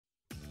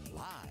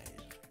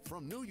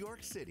from New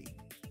York City,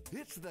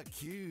 it's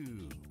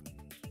theCUBE,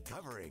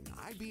 covering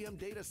IBM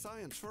Data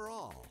Science for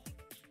All.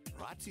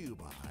 Brought to you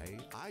by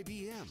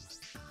IBM.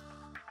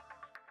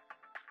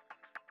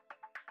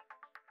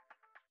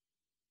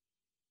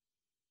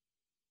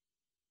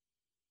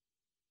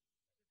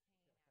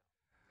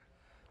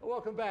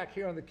 Welcome back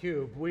here on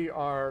theCUBE. We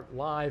are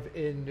live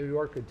in New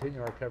York,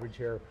 continue our coverage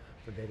here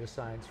for Data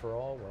Science for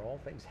All, where all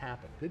things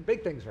happen.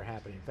 Big things are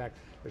happening. In fact,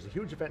 there's a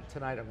huge event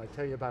tonight I'm going to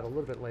tell you about a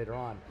little bit later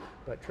on,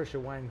 but Tricia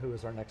Wang, who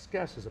is our next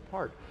guest, is a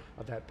part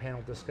of that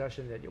panel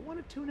discussion that you want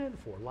to tune in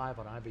for, live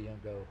on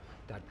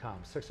ibmgo.com,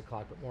 6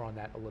 o'clock, but more on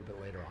that a little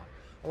bit later on.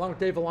 Along with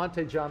Dave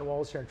Vellante, John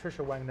Wallace here, and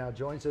Tricia Wang now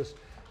joins us,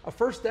 a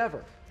first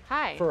ever.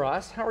 Hi. For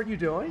us. How are you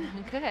doing?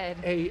 Good.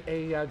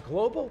 A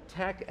global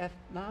tech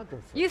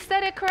ethnographer. You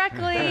said it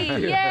correctly.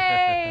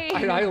 Yay!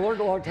 I learned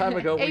a long time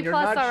ago when you're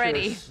not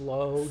already.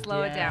 Sure,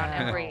 slow it down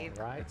and breathe.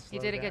 Right? You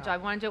did a good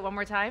job. Want to do it one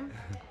more time?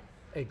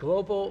 A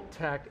global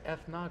tech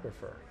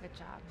ethnographer. Good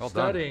job. Well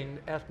studying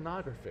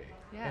ethnography.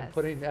 Yes. And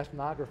putting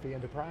ethnography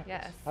into practice.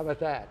 Yes. How about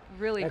that?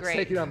 Really That's great.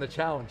 taking on the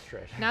challenge,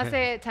 Trish. Now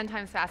say it 10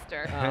 times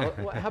faster. How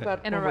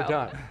about in when a we're row.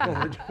 done?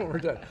 when we're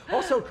done.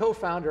 Also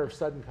co-founder of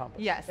Sudden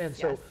Compass. Yes. And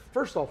so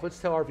first off, let's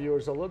tell our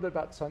viewers a little bit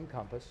about Sudden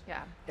Compass.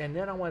 Yeah. And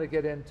then I want to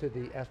get into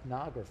the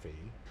ethnography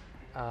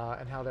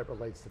and how that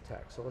relates to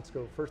tech. So let's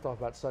go first off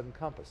about Sudden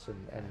Compass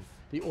and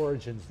the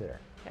origins there.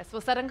 Yes,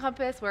 well, Sudden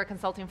Compass, we're a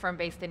consulting firm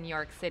based in New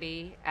York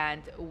City,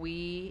 and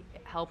we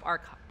help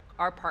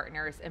our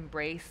partners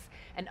embrace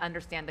and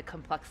understand the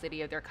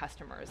complexity of their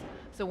customers.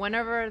 So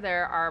whenever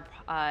there are,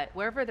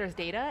 wherever there's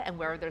data and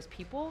wherever there's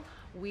people,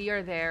 we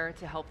are there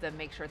to help them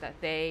make sure that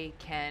they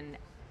can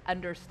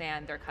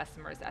understand their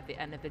customers at the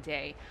end of the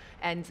day.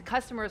 And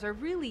customers are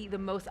really the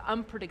most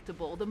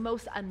unpredictable, the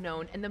most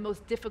unknown, and the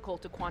most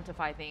difficult to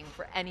quantify thing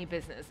for any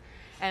business.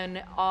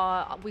 And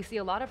we see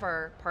a lot of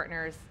our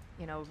partners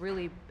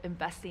really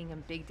investing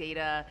in big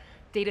data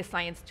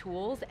science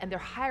tools, and they're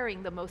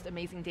hiring the most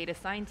amazing data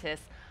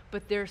scientists,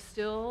 but they're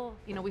still,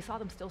 we saw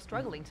them still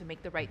struggling to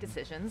make the right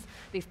decisions.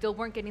 They still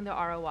weren't getting the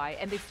ROI,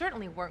 and they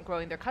certainly weren't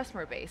growing their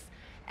customer base.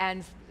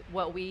 And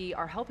what we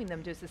are helping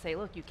them do is to say,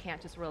 look, you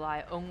can't just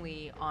rely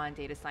only on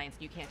data science.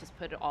 You can't just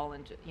put it all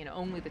into,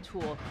 only the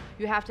tool.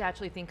 You have to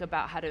actually think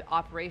about how to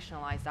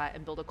operationalize that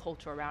and build a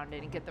culture around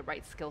it and get the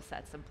right skill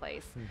sets in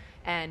place.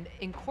 And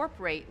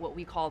incorporate what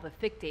we call the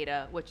thick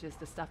data, which is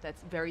the stuff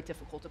that's very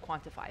difficult to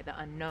quantify, the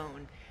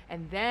unknown.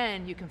 And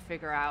then you can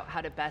figure out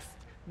how to best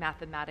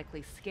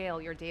mathematically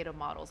scale your data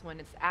models when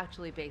it's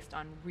actually based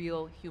on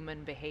real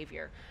human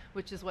behavior,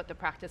 which is what the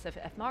practice of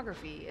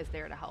ethnography is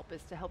there to help,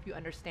 is to help you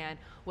understand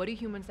what do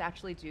humans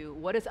actually do,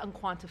 what is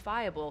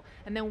unquantifiable,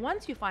 and then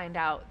once you find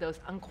out those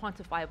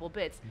unquantifiable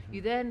bits,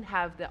 you then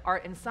have the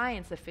art and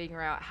science of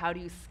figuring out how do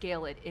you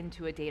scale it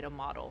into a data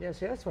model. Yeah,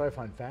 see, that's what I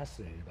find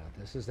fascinating about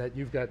this, is that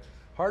you've got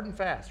hard and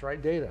fast,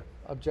 right? Data,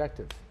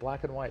 objective,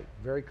 black and white,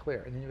 very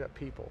clear, and then you've got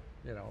people,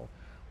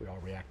 we all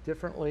react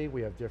differently,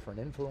 we have different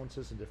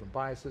influences and different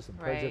biases and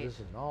prejudices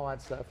and all that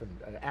stuff,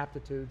 and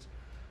aptitudes.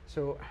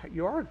 So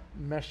you are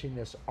meshing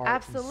this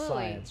art and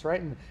science,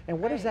 right?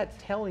 And what is that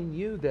telling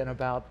you then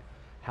about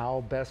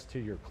how best to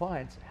your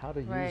clients, how to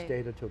use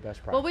data to a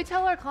best practice? Well, we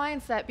tell our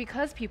clients that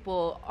because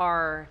people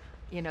are,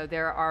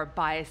 there are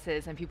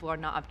biases and people are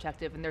not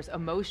objective and there's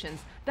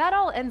emotions, that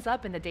all ends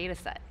up in the data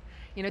set.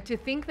 To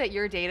think that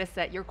your data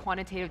set, your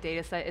quantitative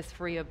data set is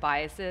free of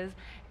biases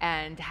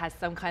and has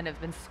some kind of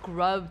been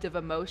scrubbed of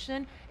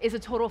emotion is a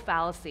total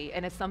fallacy,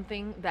 and it's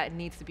something that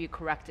needs to be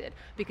corrected,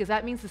 because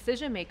that means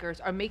decision makers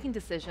are making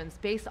decisions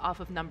based off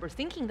of numbers,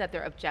 thinking that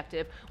they're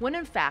objective, when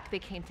in fact they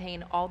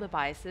contain all the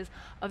biases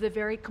of the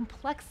very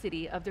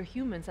complexity of their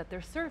humans that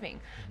they're serving.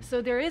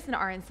 So there is an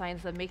art and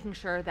science of making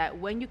sure that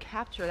when you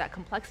capture that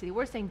complexity,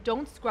 we're saying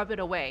don't scrub it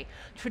away.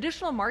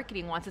 Traditional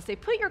marketing wants to say,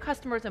 put your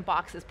customers in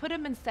boxes, put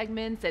them in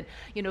segments, and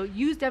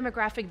use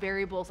demographic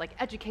variables like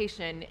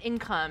education,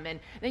 income, and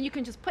then you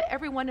can just put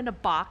everyone in a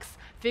box,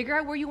 figure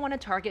out where you want to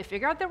target,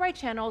 figure out the right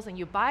channels, and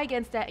you buy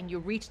against that and you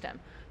reach them.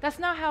 That's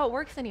not how it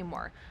works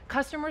anymore.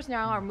 Customers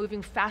now are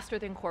moving faster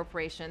than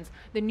corporations.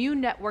 The new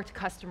networked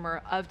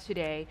customer of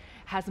today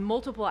has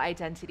multiple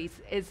identities,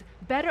 is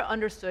better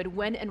understood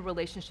when in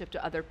relationship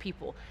to other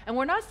people. And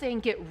we're not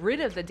saying get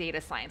rid of the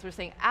data science, we're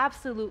saying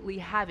absolutely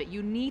have it.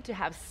 You need to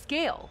have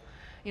scale.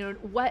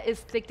 What is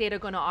thick data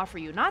going to offer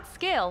you? Not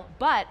scale,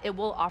 but it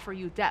will offer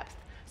you depth.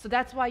 So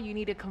that's why you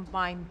need to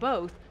combine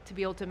both to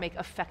be able to make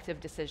effective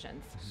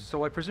decisions.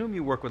 So I presume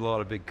you work with a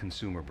lot of big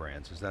consumer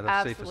brands. Is that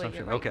a safe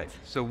assumption? Right. Okay,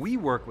 so we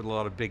work with a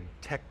lot of big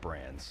tech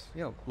brands,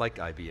 like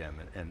IBM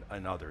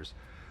and others.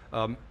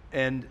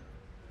 And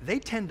they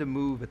tend to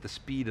move at the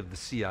speed of the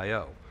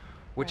CIO,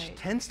 which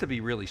tends to be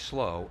really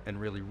slow and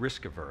really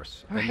risk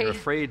averse. And they're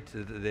afraid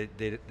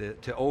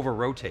to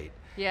over-rotate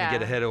and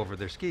get ahead over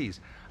their skis.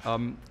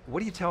 What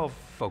do you tell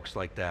folks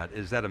like that?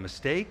 Is that a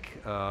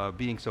mistake,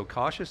 being so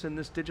cautious in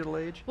this digital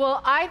age?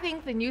 Well, I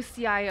think the new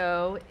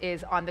CIO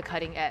is on the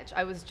cutting edge.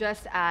 I was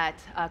just at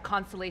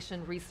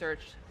Constellation Research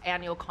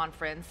annual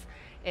conference,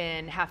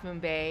 in Half Moon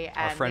Bay.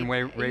 Our friend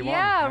Ray Wang.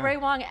 Yeah, Ray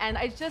Wang, and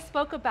I just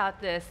spoke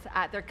about this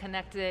at their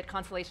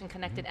Constellation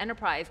Connected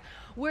Enterprise,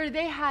 where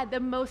they had the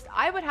most,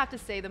 I would have to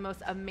say, the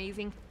most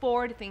amazing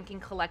forward-thinking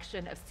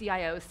collection of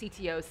CIOs,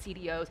 CTOs,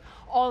 CDOs,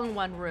 all in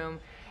one room.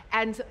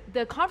 And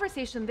the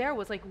conversation there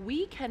was like,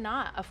 we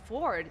cannot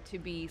afford to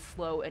be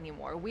slow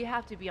anymore. We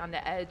have to be on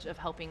the edge of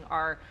helping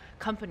our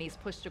companies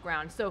push the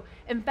ground. So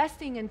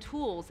investing in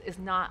tools is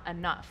not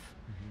enough.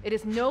 It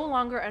is no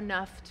longer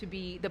enough to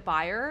be the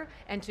buyer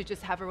and to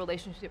just have a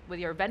relationship with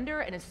your vendor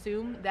and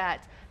assume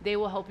that they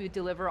will help you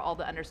deliver all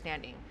the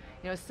understanding.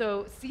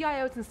 So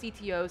CIOs and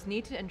CTOs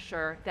need to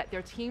ensure that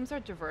their teams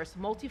are diverse,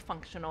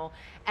 multifunctional,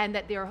 and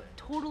that they're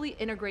totally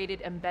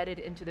integrated, embedded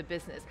into the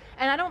business.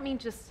 And I don't mean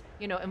just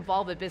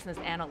involve a business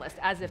analyst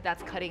as if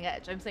that's cutting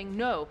edge. I'm saying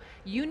no,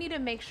 you need to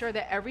make sure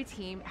that every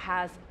team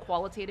has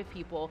qualitative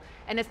people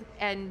and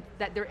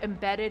that they're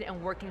embedded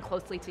and working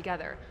closely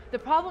together. The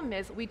problem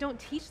is we don't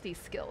teach these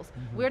skills.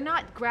 We're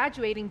not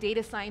graduating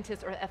data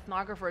scientists or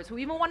ethnographers who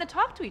even want to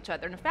talk to each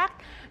other. And in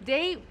fact,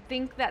 they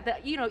think that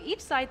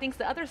each side thinks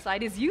the other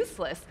side is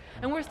useless.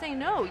 And we're saying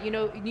no,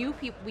 new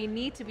people, we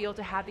need to be able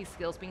to have these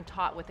skills being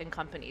taught within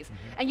companies.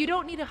 And you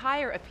don't need to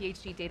hire a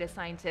PhD data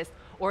scientist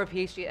or a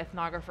PhD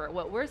ethnographer.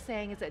 What we're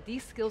saying is that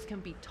these skills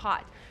can be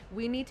taught.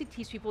 We need to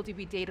teach people to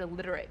be data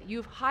literate.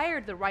 You've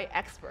hired the right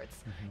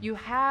experts. You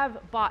have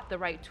bought the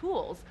right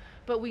tools,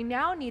 but we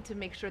now need to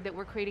make sure that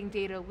we're creating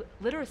data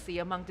literacy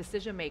among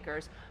decision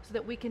makers so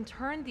that we can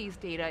turn these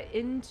data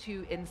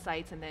into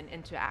insights and then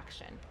into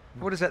action.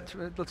 What is that?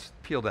 Let's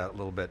peel that a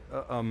little bit.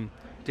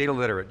 Data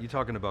literate, you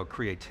talking about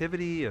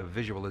creativity,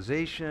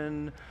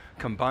 visualization,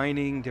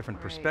 combining different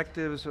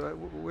perspectives.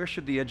 Where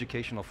should the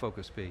educational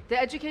focus be? The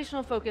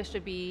educational focus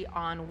should be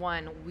on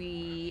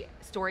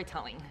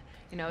storytelling.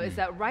 Is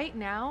that right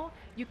now,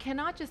 you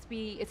cannot just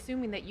be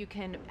assuming that you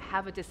can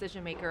have a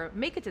decision maker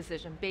make a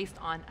decision based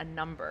on a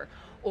number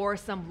or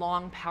some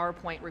long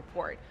PowerPoint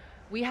report.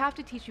 We have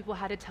to teach people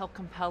how to tell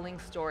compelling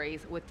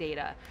stories with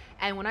data.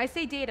 And when I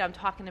say data, I'm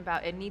talking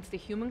about it needs the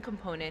human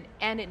component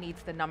and it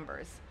needs the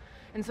numbers.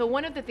 And so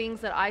one of the things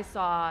that I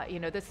saw,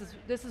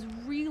 this is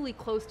really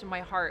close to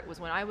my heart, was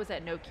when I was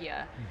at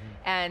Nokia.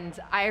 And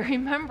I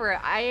remember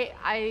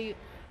I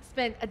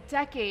spent a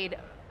decade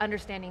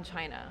understanding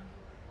China.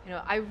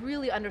 I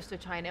really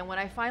understood China, and when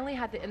I finally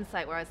had the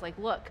insight where I was like,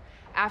 look,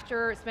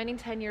 after spending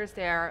 10 years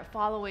there,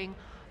 following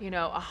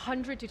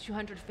 100 to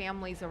 200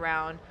 families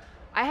around,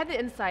 I had the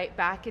insight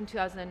back in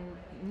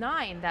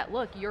 2009 that,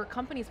 look, your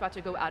company's about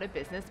to go out of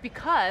business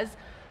because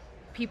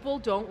people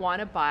don't want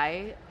to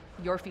buy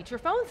your feature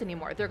phones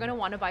anymore. They're going to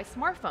want to buy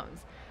smartphones.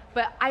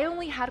 But I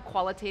only had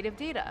qualitative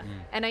data,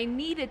 and I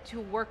needed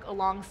to work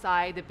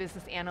alongside the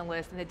business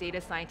analysts and the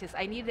data scientists.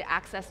 I needed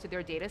access to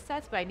their data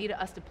sets, but I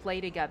needed us to play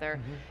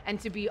together and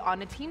to be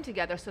on a team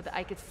together so that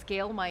I could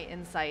scale my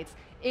insights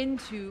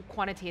into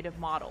quantitative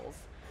models.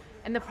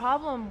 And the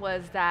problem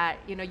was that,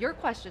 your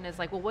question is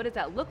like, well, what does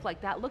that look like?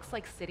 That looks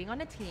like sitting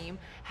on a team,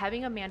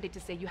 having a mandate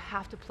to say you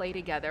have to play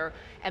together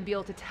and be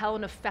able to tell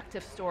an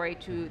effective story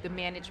to the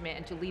management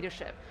and to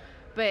leadership.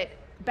 But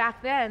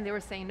back then, they were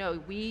saying, no,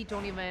 we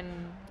don't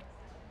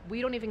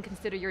even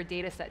consider your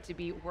data set to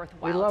be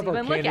worthwhile. We love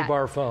our candy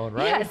bar phone,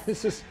 right?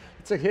 Yes.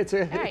 It's a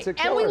killer.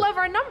 And we love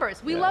our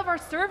numbers. We love our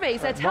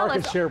surveys that tell us.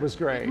 Market share was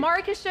great.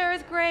 Market share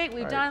is great.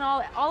 We've done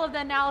all of the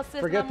analysis.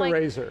 Forget the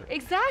razor.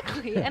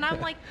 Exactly. And I'm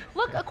like,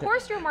 look, of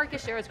course your market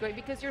share is great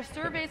because your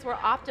surveys were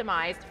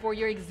optimized for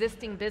your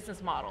existing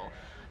business model.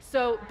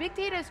 So big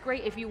data is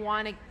great if you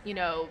want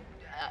to,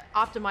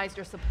 optimize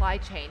your supply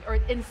chain or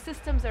in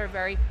systems that are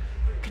very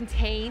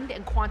contained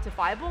and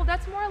quantifiable.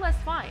 That's more or less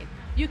fine.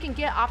 You can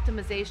get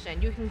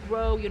optimization. You can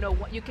grow.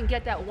 You can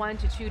get that 1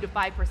 to 2 to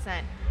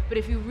 5%. But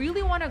if you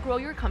really want to grow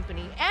your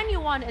company and you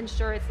want to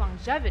ensure its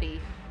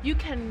longevity, you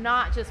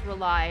cannot just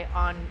rely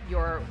on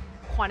your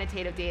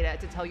quantitative data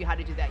to tell you how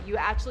to do that. You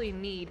actually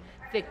need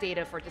thick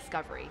data for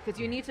discovery because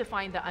you need to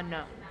find the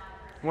unknown.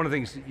 One of the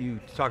things that you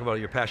talk about,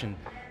 your passion,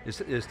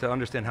 is to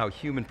understand how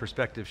human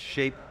perspectives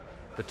shape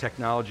the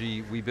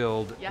technology we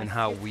build and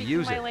how we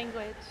use it. My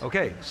language.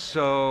 Okay,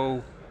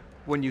 so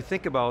when you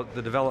think about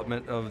the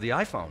development of the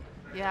iPhone,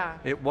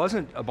 it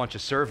wasn't a bunch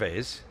of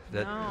surveys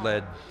that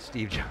led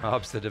Steve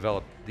Jobs to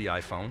develop the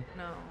iPhone.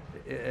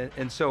 No.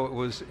 And so it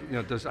was,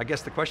 I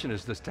guess the question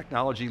is, does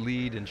technology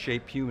lead and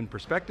shape human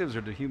perspectives,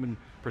 or do human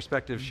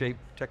perspectives shape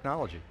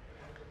technology?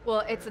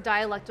 Well, it's a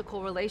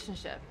dialectical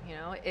relationship,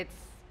 it's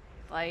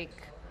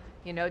like,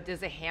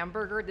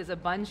 does a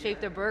bun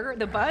shape the burger,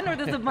 the bun, or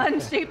does the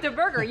bun shape the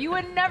burger? You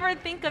would never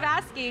think of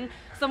asking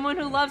someone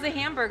who loves a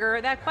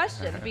hamburger that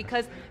question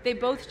because they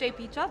both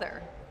shape each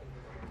other.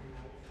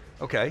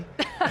 Okay.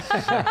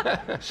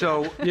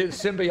 So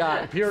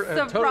symbiotic,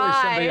 totally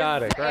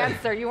symbiotic. Right?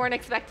 Answer. You weren't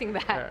expecting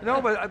that.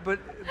 No, but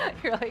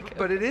You're like,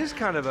 but it is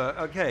kind of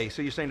okay.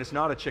 So you're saying it's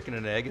not a chicken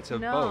and egg; it's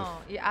both. No,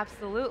 yeah,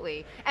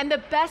 absolutely. And the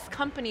best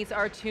companies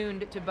are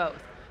tuned to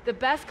both. The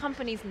best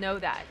companies know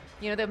that.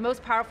 The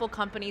most powerful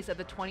companies of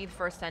the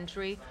 21st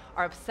century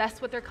are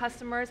obsessed with their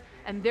customers,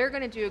 and they're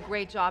going to do a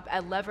great job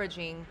at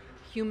leveraging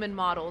human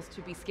models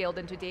to be scaled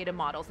into data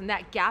models, and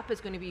that gap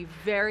is going to be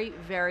very,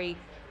 very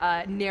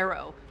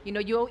narrow. You know,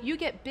 you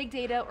get big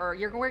data, or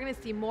we're going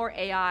to see more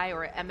AI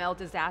or ML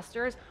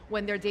disasters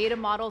when their data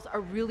models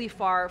are really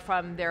far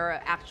from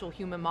their actual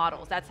human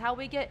models. That's how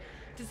we get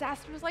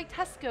disasters like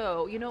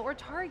Tesco, you know, or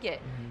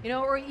Target, you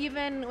know, or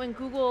even when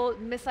Google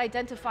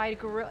misidentified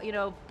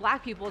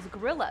black people as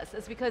gorillas.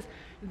 It's because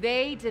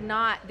they did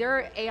not,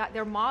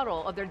 their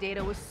model of their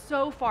data was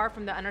so far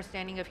from the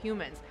understanding of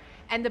humans.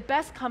 And the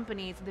best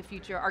companies in the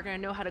future are going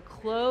to know how to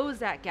close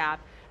that gap,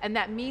 and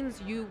that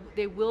means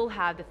they will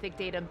have the thick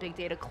data and big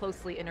data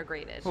closely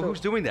integrated. Well,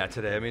 who's doing that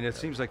today? I mean, it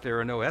seems like there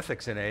are no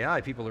ethics in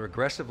AI. People are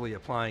aggressively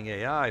applying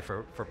AI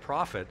for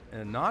profit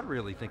and not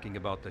really thinking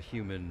about the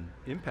human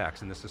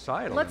impacts and the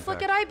societal Let's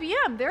impacts. look at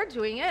IBM, they're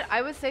doing it.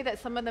 I would say that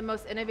some of the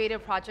most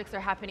innovative projects are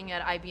happening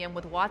at IBM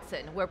with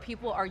Watson, where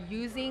people are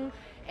using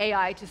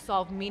AI to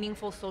solve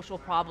meaningful social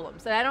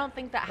problems. And I don't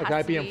think that has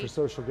to be- Like IBM for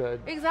social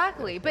good.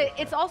 Exactly, but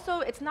it's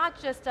also, it's not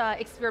just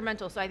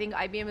experimental. So I think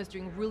IBM is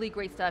doing really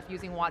great stuff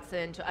using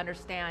Watson to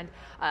understand,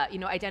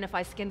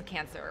 identify skin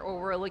cancer,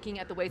 or we're looking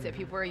at the ways that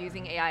people are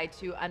using AI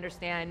to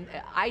understand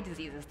eye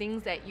diseases,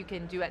 things that you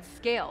can do at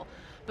scale.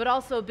 But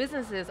also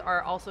businesses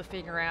are also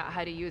figuring out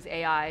how to use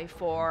AI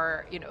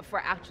for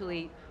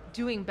actually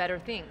doing better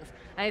things.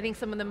 And I think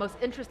some of the most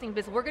interesting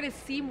business, we're going to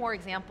see more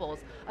examples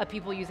of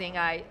people using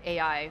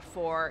AI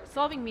for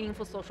solving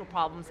meaningful social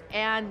problems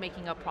and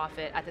making a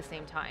profit at the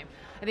same time.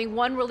 I think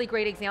one really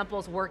great example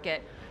is Workit,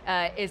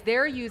 is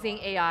they're using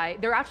AI,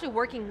 they're actually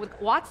working with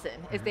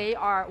Watson,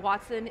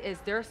 Watson is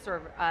their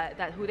server,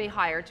 who they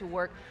hire to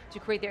work to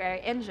create their AI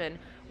engine,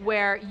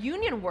 where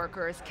union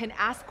workers can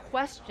ask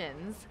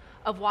questions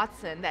of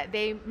Watson that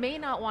they may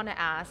not want to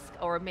ask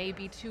or may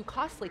be too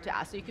costly to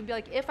ask. So you can be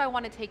like, if I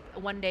want to take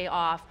one day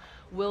off,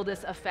 will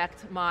this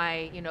affect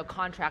my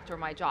contract or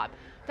my job?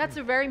 That's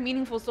a very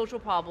meaningful social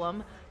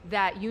problem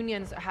that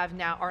unions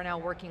are now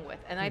working with.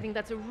 And I think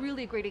that's a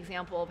really great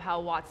example of how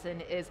Watson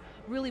is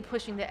really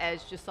pushing the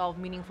edge to solve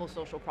meaningful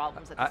social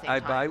problems at the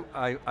same time.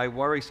 I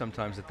worry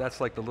sometimes that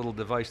that's like the little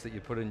device that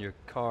you put in your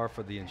car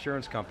for the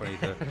insurance company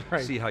to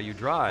Right. see how you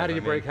drive. How do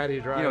you brake, how do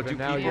you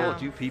drive?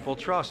 Do people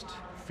trust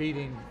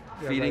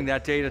feeding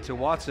that data to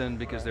Watson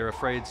because they're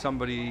afraid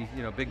somebody,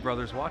 Big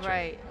Brother's watching?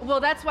 Right,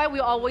 well that's why we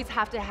always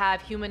have to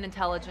have human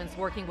intelligence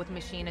working with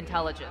machine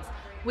intelligence.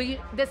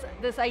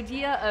 This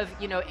idea of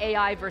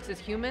AI versus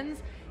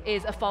humans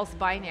is a false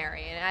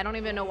binary, and I don't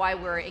even know why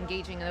we're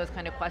engaging in those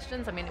kind of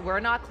questions. I mean, we're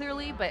not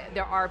clearly, but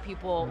there are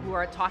people who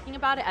are talking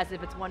about it as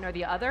if it's one or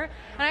the other,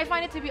 and I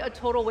find it to be a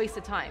total waste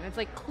of time. It's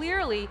like,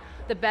 clearly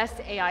the best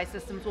AI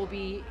systems will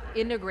be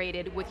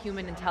integrated with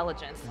human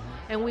intelligence,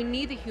 and we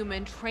need the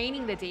human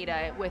training the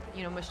data with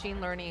machine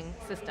learning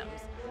systems.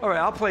 All right,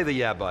 I'll play the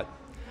yeah, but.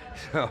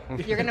 So.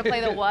 You're going to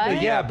play the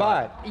what? Yeah,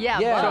 but. Yeah,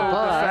 So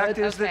but. the fact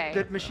is Okay.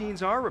 that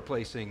machines are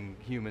replacing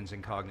humans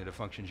in cognitive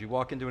functions. You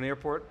walk into an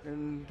airport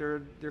and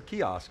they're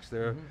kiosks.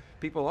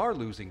 People are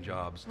losing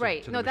jobs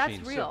Right, to the no, that's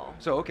machines. real.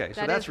 So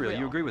that's real.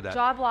 You agree with that?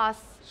 Job loss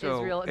So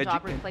is real, and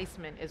job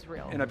replacement is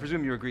real. And I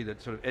presume you agree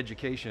that sort of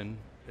education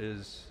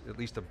is, at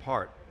least in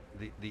part,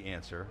 the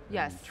answer.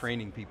 Yes. And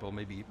training people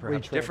maybe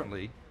perhaps Retraining.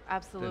 differently.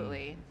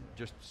 Absolutely. Than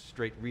just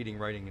straight reading,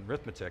 writing, and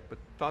arithmetic, but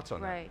thoughts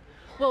on that? Right.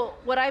 Well,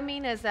 what I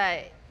mean is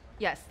that,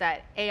 yes,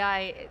 that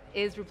AI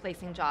is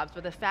replacing jobs,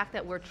 but the fact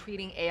that we're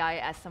treating AI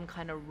as some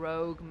kind of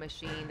rogue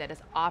machine that is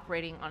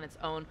operating on its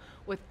own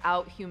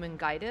without human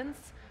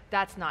guidance,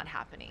 that's not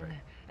happening. Right.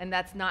 And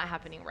that's not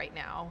happening right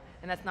now,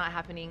 and that's not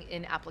happening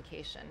in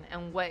application.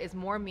 And what is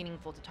more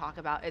meaningful to talk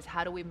about is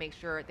how do we make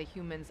sure that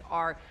humans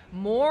are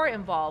more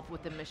involved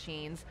with the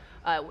machines,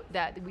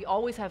 that we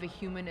always have a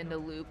human in the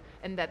loop,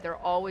 and that they're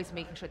always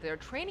making sure that they're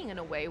training in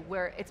a way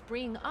where it's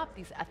bringing up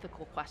these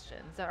ethical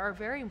questions that are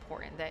very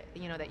important that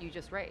you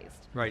just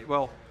raised. Right,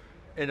 well,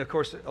 and of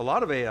course, a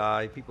lot of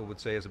AI, people would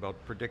say, is about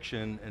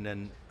prediction and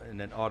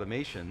then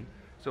automation.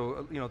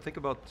 So, think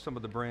about some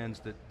of the brands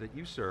that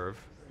you serve,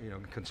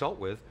 consult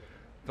with.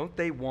 Don't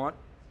they want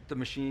the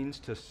machines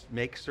to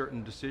make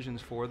certain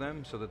decisions for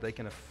them so that they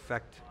can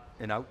affect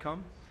an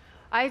outcome?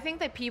 I think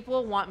that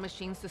people want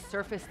machines to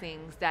surface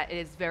things that it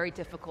is very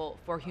difficult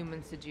for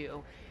humans to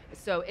do.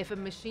 So if a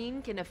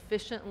machine can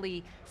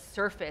efficiently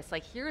surface,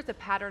 like here's a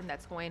pattern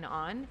that's going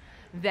on,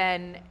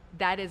 then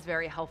that is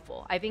very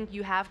helpful. I think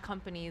we have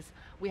companies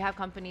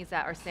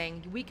that are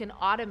saying, we can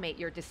automate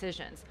your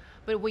decisions.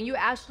 But when you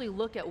actually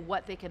look at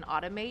what they can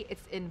automate,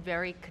 it's in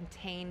very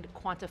contained,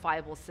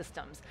 quantifiable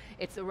systems.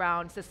 It's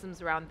around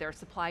systems around their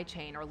supply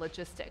chain or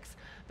logistics.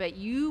 But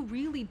you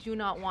really do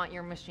not want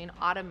your machine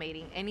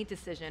automating any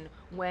decision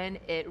when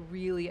it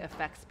really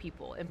affects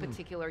people, in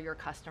particular your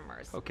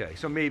customers. Okay,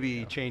 so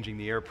maybe changing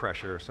the air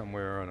pressure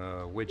somewhere on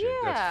a widget,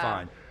 that's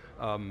fine.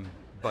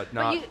 But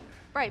not...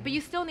 Right, but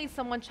you still need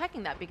someone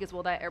checking that, because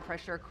will that air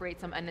pressure create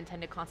some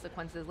unintended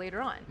consequences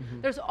later on?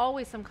 There's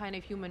always some kind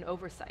of human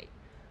oversight.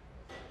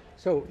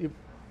 So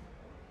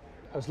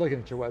I was looking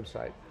at your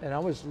website, and I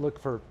always look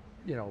for,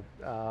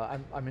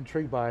 I'm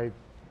intrigued by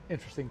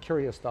interesting,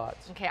 curious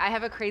thoughts. Okay, I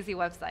have a crazy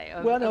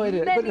website. Well, no, it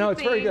is, but no,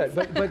 it's very good.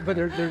 things. But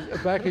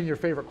there's back in your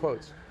favorite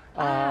quotes.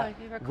 My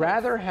favorite quotes.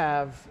 Rather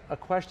have a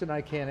question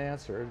I can't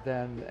answer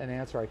than an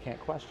answer I can't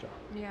question.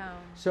 Yeah.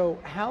 So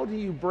how do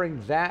you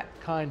bring that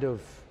kind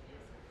of,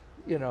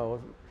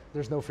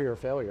 there's no fear of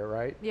failure,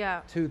 right?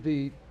 Yeah. To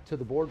the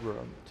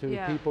boardroom,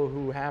 to people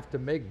who have to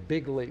make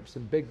big leaps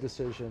and big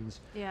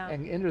decisions,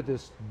 and enter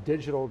this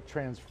digital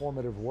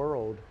transformative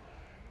world,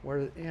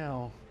 where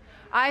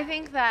I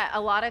think that a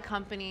lot of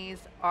companies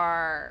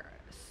are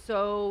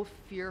so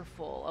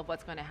fearful of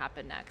what's going to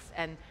happen next,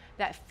 and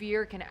that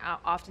fear can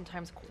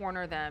oftentimes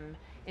corner them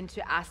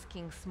into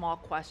asking small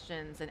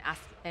questions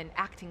and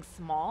acting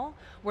small,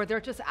 where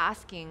they're just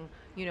asking,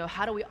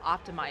 how do we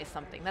optimize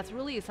something? That's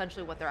really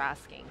essentially what they're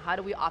asking. How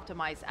do we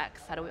optimize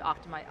X? How do we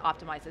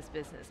optimize this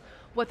business?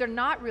 What they're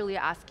not really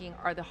asking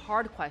are the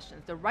hard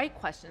questions, the right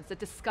questions, the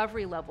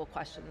discovery level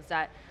questions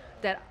that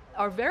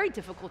are very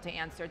difficult to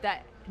answer,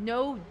 that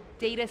no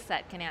big data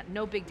set can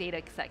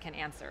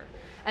answer.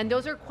 And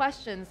those are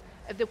questions,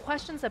 the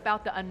questions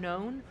about the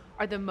unknown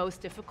are the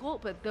most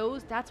difficult, but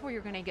that's where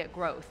you're going to get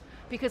growth.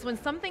 Because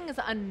when something is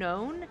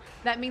unknown,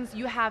 that means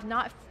you have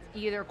not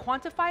either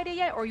quantified it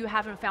yet or you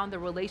haven't found the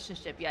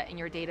relationship yet in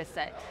your data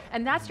set.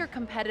 And that's your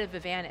competitive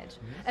advantage.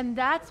 And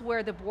that's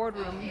where the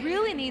boardroom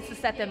really needs to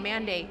set the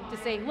mandate to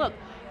say, look,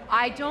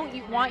 I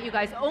don't want you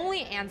guys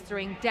only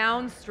answering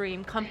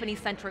downstream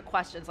company-centric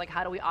questions like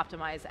how do we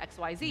optimize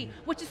XYZ,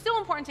 which is still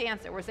important to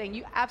answer. We're saying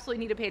you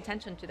absolutely need to pay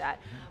attention to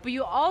that. But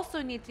you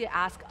also need to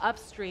ask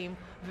upstream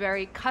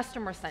very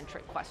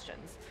customer-centric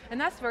questions. And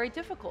that's very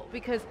difficult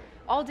because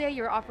all day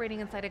you're operating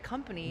inside a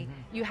company,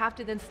 you have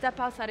to then step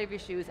outside of your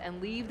shoes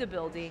and leave the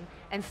building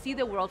and see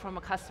the world from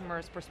a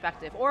customer's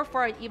perspective, or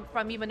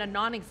from even a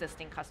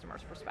non-existing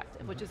customer's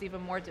perspective, which is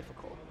even more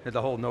difficult. And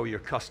the whole know your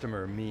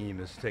customer meme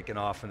is taken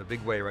off in a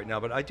big way right now,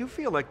 but I do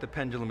feel like the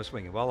pendulum is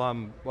swinging. While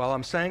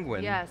I'm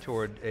sanguine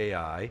toward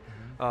AI,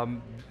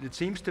 it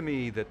seems to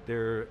me that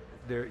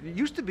it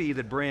used to be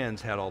that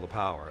brands had all the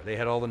power. They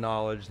had all the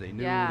knowledge, they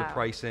knew the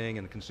pricing,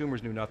 and the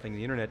consumers knew nothing.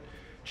 The internet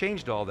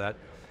changed all that.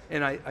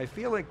 And I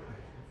feel like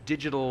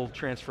digital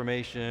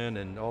transformation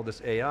and all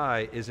this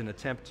AI is an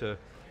attempt to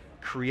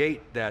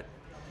create that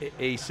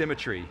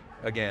asymmetry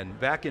again,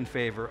 back in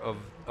favor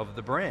of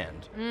the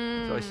brand.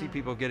 So I see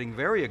people getting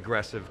very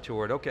aggressive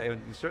toward, okay,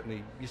 and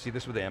certainly you see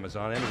this with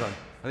Amazon. Amazon,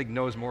 I think,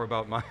 knows more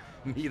about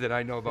me than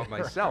I know about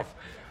myself.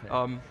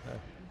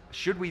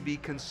 Should we be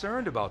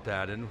concerned about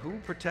that, and who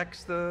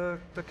protects the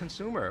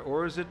consumer?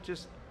 Or is it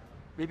just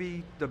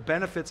maybe the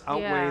benefits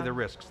outweigh the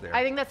risks there?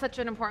 I think that's such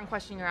an important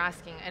question you're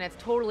asking, and it's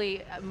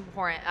totally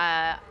important.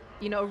 A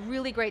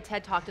really great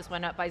TED Talk just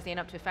went up by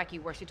Zeynep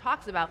Tufekci where she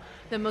talks about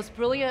the most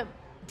brilliant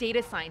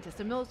data scientists,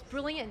 the most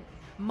brilliant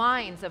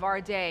minds of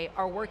our day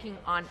are working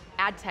on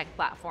ad tech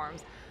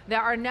platforms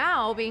that are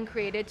now being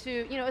created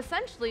to,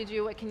 essentially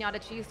do what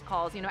Kenyatta Cheese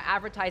calls,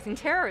 advertising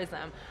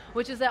terrorism,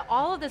 which is that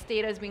all of this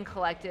data is being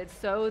collected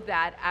so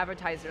that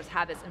advertisers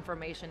have this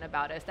information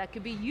about us that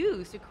could be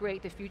used to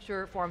create the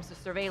future forms of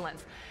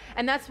surveillance.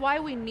 And that's why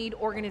we need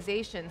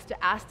organizations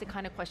to ask the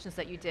kind of questions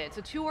that you did.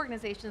 So two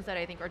organizations that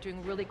I think are doing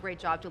a really great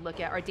job to look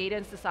at are Data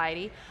and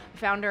Society. The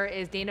founder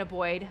is Dana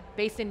Boyd,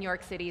 based in New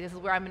York City. This is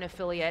where I'm an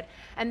affiliate.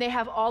 And they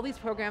have all these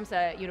programs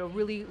that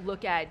really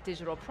look at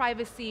digital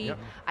privacy,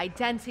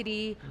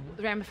 identity,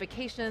 the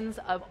ramifications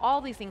of all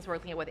these things we're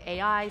looking at with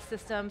AI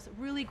systems,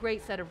 really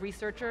great set of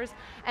researchers.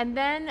 And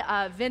then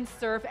Vince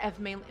Cerf, F.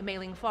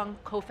 Mei-Ling Fong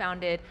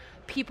co-founded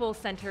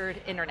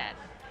People-Centered Internet.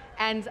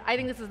 And I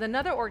think this is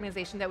another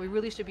organization that we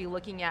really should be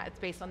looking at. It's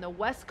based on the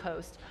West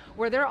Coast,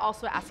 where they're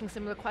also asking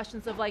similar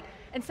questions of like,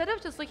 instead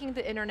of just looking at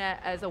the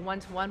internet as a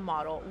one-to-one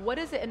model, what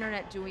is the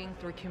internet doing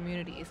through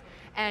communities?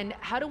 And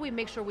how do we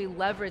make sure we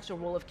leverage the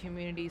role of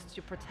communities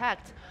to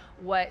protect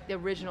what the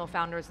original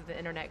founders of the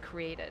internet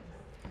created?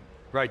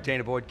 Right,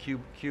 Dana Boyd,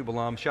 CUBE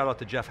alum. Shout out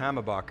to Jeff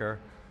Hammerbacher,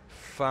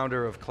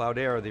 founder of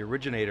Cloudera, the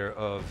originator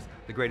of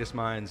the greatest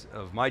minds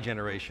of my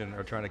generation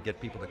are trying to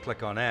get people to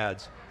click on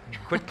ads.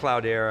 Quit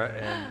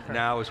Cloudera and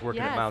now is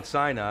working at Mount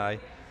Sinai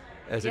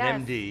as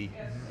an MD,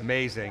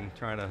 amazing,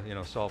 trying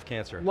to solve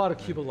cancer. A lot of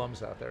CUBE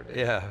alums out there, Dave.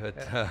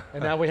 Yeah.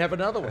 And now we have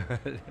another one.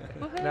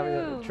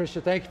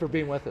 Tricia, thank you for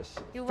being with us.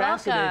 You're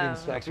Fascinating welcome.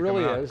 stuff, Thanks it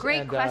really for is.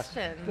 Great and,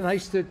 questions.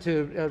 Nice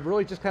to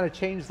really just kind of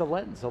change the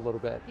lens a little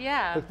bit.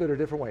 Yeah. Look at it a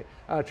different way.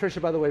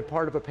 Tricia, by the way,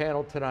 part of a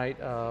panel tonight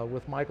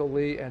with Michael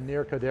Lee and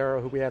Nir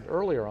Kodera, who we had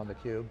earlier on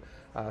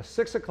theCUBE,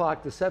 6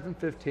 o'clock to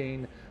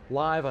 7:15,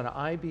 live on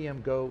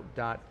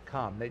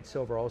IBMGo.com. Nate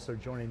Silver also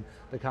joining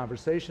the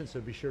conversation, so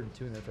be sure to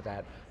tune in for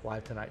that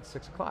live tonight,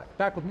 6 o'clock.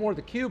 Back with more of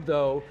theCUBE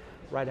though,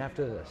 right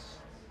after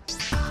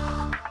this.